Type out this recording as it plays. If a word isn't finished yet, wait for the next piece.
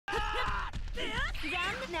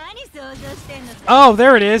Oh,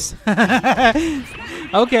 there it is.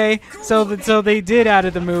 Okay, so they did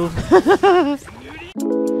added the move.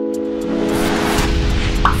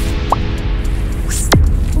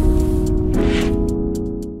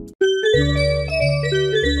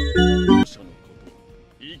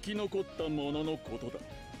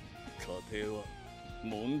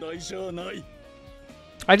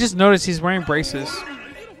 I just noticed he's wearing braces.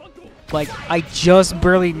 Like, I just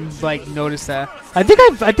barely like noticed that. I think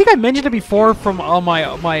I mentioned it before from my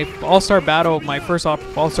All-Star Battle, my first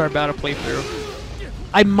All-Star Battle playthrough.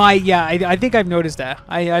 I think I've noticed that.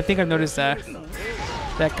 I think I've noticed that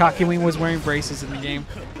Kakyoin was wearing braces in the game.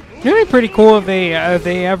 It'd be pretty cool if they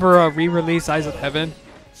ever re-release Eyes of Heaven.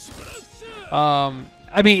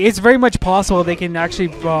 I mean, it's very much possible they can actually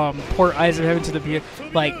port Eyes of Heaven to the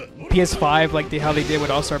PS5, like how they did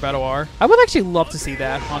with All-Star Battle R. I would actually love to see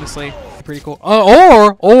that, honestly. Pretty cool.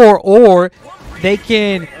 Or they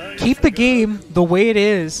can keep the game the way it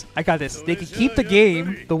is. I got this. They can keep the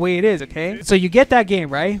game the way it is, okay? So you get that game,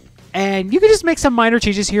 right? And you can just make some minor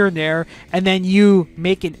changes here and there, and then you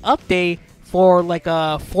make an update for like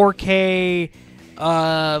a 4K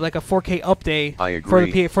update. I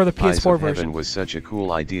agree. for the PS4 Eyes of version. Heaven was such a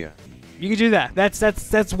cool idea. You can do that.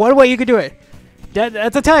 That's one way you can do it.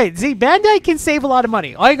 That's a tell you. See, Bandai can save a lot of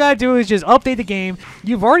money. All you gotta do is just update the game.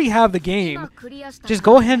 You've already have the game. Just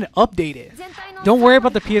go ahead and update it. Don't worry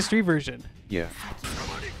about the PS3 version. Yeah.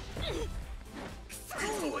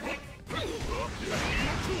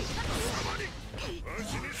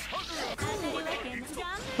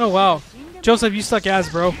 Oh wow, Joseph, you suck ass,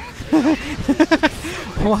 bro.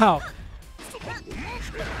 Wow.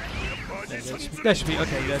 That should be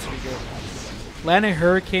okay. That should be good. Land a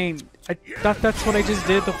hurricane. I thought that's what I just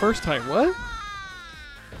did the first time. What?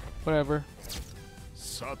 Whatever.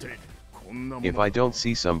 If I don't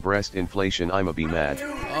see some breast inflation, I'ma be mad.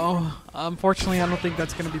 Oh, unfortunately, I don't think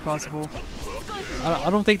that's gonna be possible. I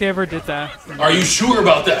don't think they ever did that. Are you sure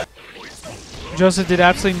about that? Joseph did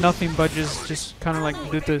absolutely nothing but just kind of like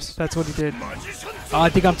did this. That's what he did. I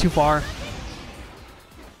think I'm too far.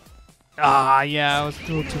 Yeah, I was a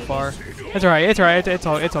little too far. It's alright. It's alright. It's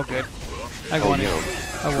all good. I want it.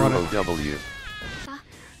 I want it. W.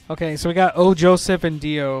 Okay, so we got O, Joseph, and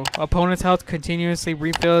Dio. Opponent's health continuously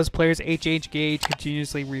refills. Player's HH gauge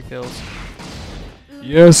continuously refills.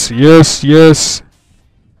 Yes, yes, yes.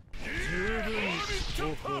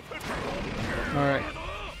 Alright.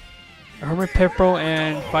 Hermit Pippo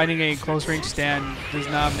and fighting a close range stand does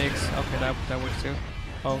not mix. Okay, that works too.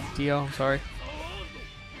 Oh, Dio, I'm sorry.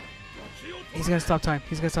 He's gonna stop time.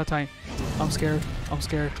 He's gonna stop time. I'm scared. I'm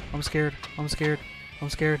scared. I'm scared. I'm scared. I'm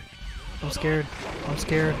scared. I'm scared. I'm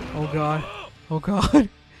scared. Oh god. Oh god.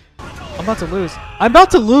 I'm about to lose. I'm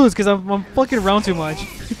about to lose because I'm fucking around too much.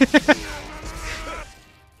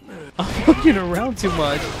 I'm fucking around too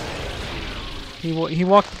much. He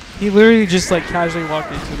literally just like casually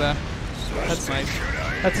walked into that. That's nice.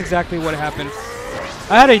 That's exactly what happened.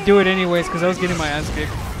 I had to do it anyways because I was getting my ass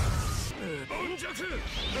kicked.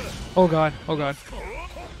 Oh god. Oh god.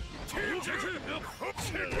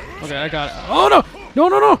 Okay, I got it. Oh no! No,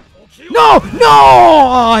 no, no! No! No!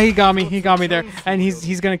 Oh, he got me. He got me there. And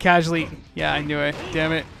he's gonna casually. Yeah, I knew it.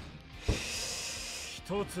 Damn it.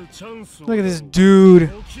 Look at this dude.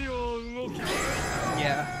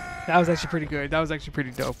 Yeah. That was actually pretty good. That was actually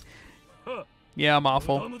pretty dope. Yeah, I'm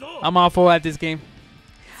awful. I'm awful at this game.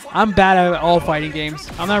 I'm bad at all fighting games.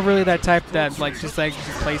 I'm not really that type that just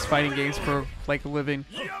plays fighting games for like a living.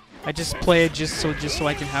 I just play it just so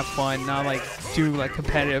I can have fun, not like do like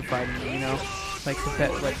competitive fighting, you know, like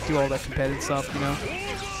do all that competitive stuff, you know.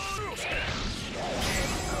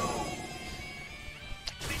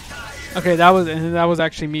 Okay, that was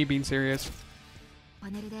actually me being serious.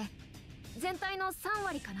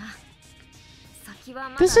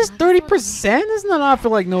 This is 30%? This is not off for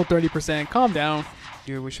like no 30%. Calm down.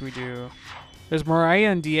 Dude, what should we do? There's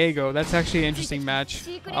Mariah and Diego. That's actually an interesting match.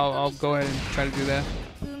 I'll go ahead and try to do that.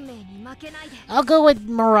 I'll go with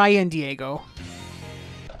Mariah and Diego.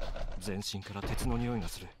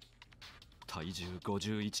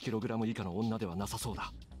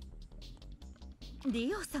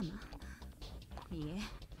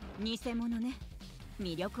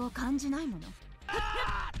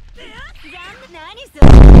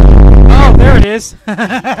 Oh, there it is.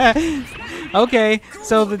 Okay,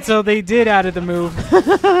 so they did added the move.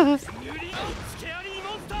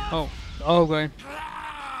 Oh, good.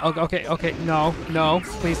 Okay, okay, no,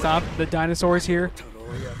 please stop. The dinosaur is here.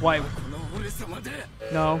 Why?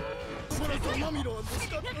 No.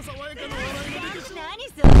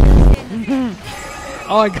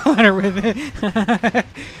 Oh, I got her with it.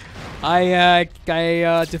 I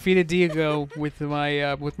defeated Diego with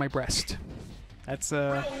my breast. That's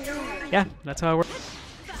yeah, that's how it works.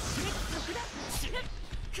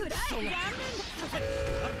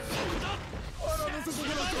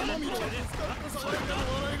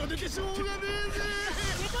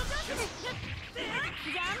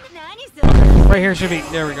 Right here should be.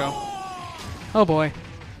 There we go. Oh boy.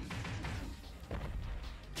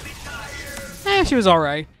 She was all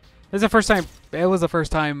right. It was the first time. It was the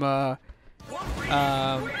first time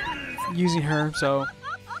using her, so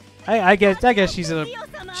I guess she's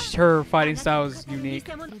her fighting style is unique.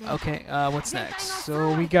 Okay, what's next?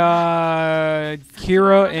 So we got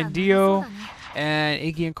Kira and Dio, and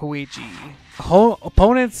Iggy and Koichi.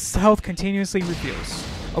 Opponent's health continuously refills.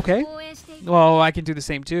 Okay. Well, I can do the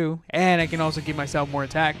same too, and I can also give myself more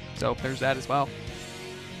attack. So there's that as well.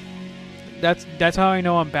 That's how I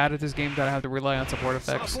know I'm bad at this game, that I have to rely on support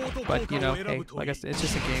effects. But you know, hey, like I said, it's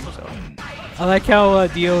just a game. So I like how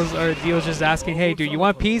Dio's just asking, hey, dude, you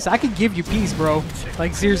want peace? I can give you peace, bro.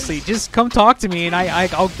 Like seriously, just come talk to me, and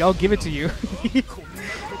I'll give it to you.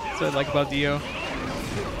 That's what I like about Dio.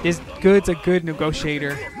 This Good's a good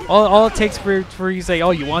negotiator. All it takes for you to say, oh,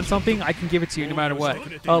 you want something? I can give it to you no matter what.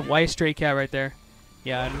 Oh, why a stray cat right there?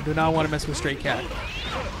 Yeah, I do not want to mess with stray cat.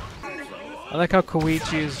 I like how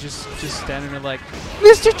Koichi is just standing there like,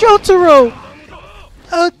 Mr. Jotaro!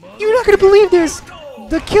 You're not gonna believe this!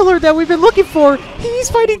 The killer that we've been looking for, he's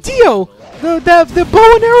fighting Dio! The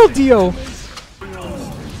bow and arrow Dio!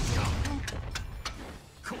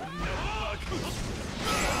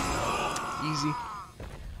 Easy.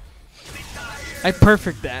 I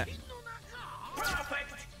perfect that.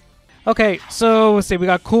 Okay, so let's see, we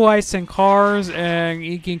got Cool Ice and Cars and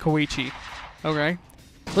Iggy and Koichi. Okay.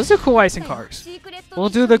 Let's do Cool Ice and Cars. We'll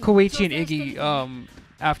do the Koichi and Iggy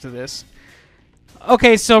after this.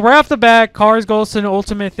 Okay, so right off the bat, Cars goes to an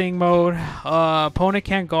ultimate thing mode. Opponent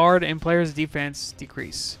can't guard and player's defense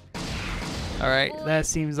decrease. Alright, that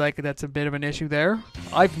seems like that's a bit of an issue there.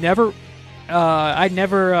 I never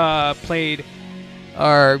played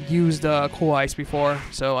or used Cool Ice before,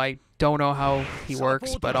 so I don't know how he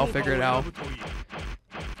works, but I'll figure it out.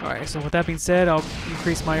 Alright, so with that being said, I'll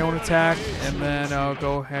increase my own attack, and then I'll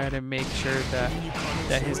go ahead and make sure that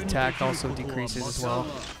his attack also decreases as well.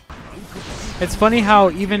 It's funny how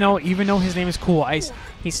even though his name is Cool Ice,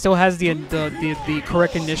 he still has the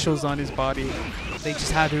correct initials on his body. They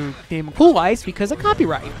just had to name him Cool Ice because of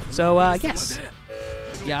copyright. So yes,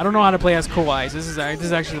 yeah, I don't know how to play as Cool Ice. This is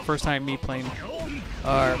actually the first time me playing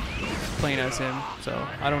as him, so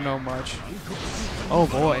I don't know much. Oh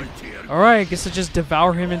boy. Alright, I guess to just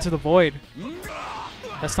devour him into the void.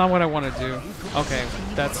 That's not what I want to do. Okay,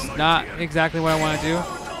 that's not exactly what I want to do.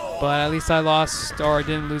 But at least I lost, or I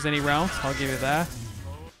didn't lose any rounds. I'll give you that.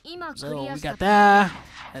 So we got that.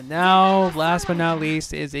 And now, last but not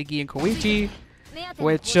least, is Iggy and Koichi.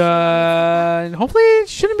 Which, hopefully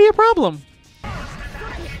shouldn't be a problem.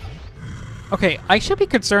 Okay, I should be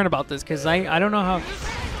concerned about this, because I don't know how...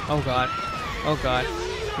 Oh god. Oh god.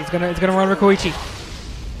 It's gonna run over Koichi.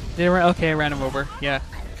 Okay, I ran him over. Yeah.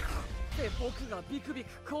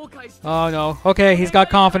 Oh no. Okay, he's got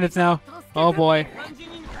confidence now. Oh boy.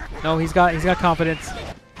 No, he's got confidence.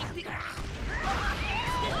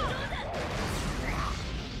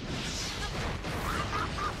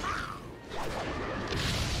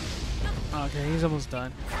 Okay, he's almost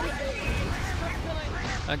done.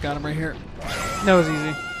 I got him right here. That was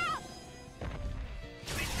easy.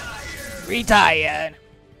 Retired.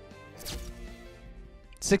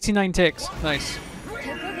 69 ticks. Nice.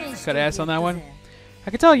 Got ass on that one.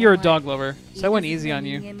 I can tell you're a dog lover, so I went easy on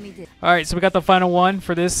you. Alright, so we got the final one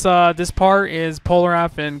for this this part is Polar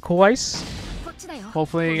App and Cool Ice.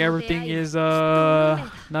 Hopefully everything is not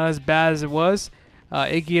as bad as it was.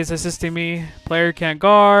 Iggy is assisting me. Player can't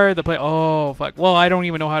guard. The play. Oh fuck. Well, I don't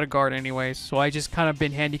even know how to guard anyways, so I just kind of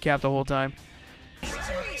been handicapped the whole time.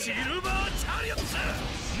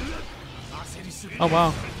 Oh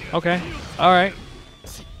wow. Okay. All right.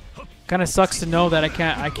 Kind of sucks to know that I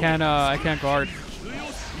can't guard.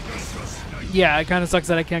 Yeah, it kind of sucks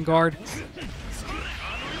that I can't guard.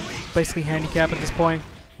 Basically handicapped at this point.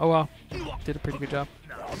 Oh well. Did a pretty good job.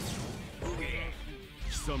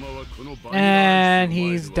 And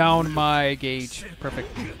he's down my gauge. Perfect.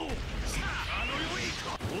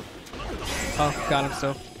 Oh, got him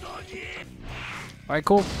still. Alright,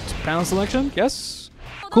 cool. Panel selection? Yes.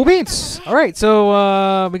 Cool beans. Alright,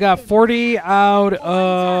 so we got 40 out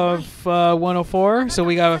of 104. So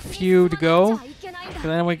we got a few to go. And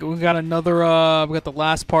then we got another, we got the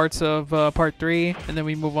last parts of part 3. And then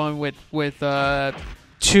we move on with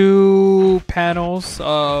 2 panels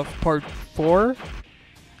of part 4.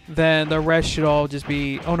 then the rest should all just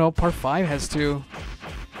be... Oh no, part 5 has 2.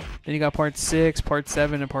 Then you got part 6, part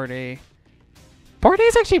 7, and part 8. Part 8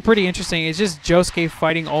 is actually pretty interesting. It's just Josuke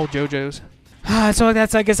fighting all JoJos. So I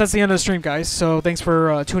guess that's the end of the stream, guys. So thanks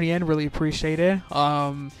for tuning in. Really appreciate it.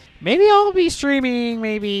 Maybe I'll be streaming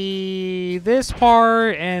maybe this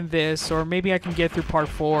part and this, or maybe I can get through part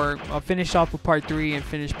 4. I'll finish off with part 3 and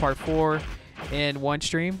finish part 4 in one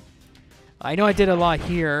stream. I know I did a lot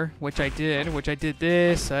here, which I did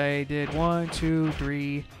this. I did 1, 2,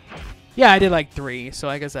 3. Yeah, I did like 3, so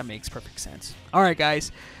I guess that makes perfect sense. All right,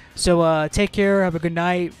 guys. So take care, have a good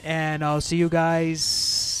night, and I'll see you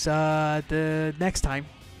guys the next time.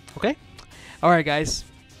 Okay? All right, guys.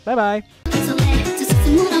 Bye-bye.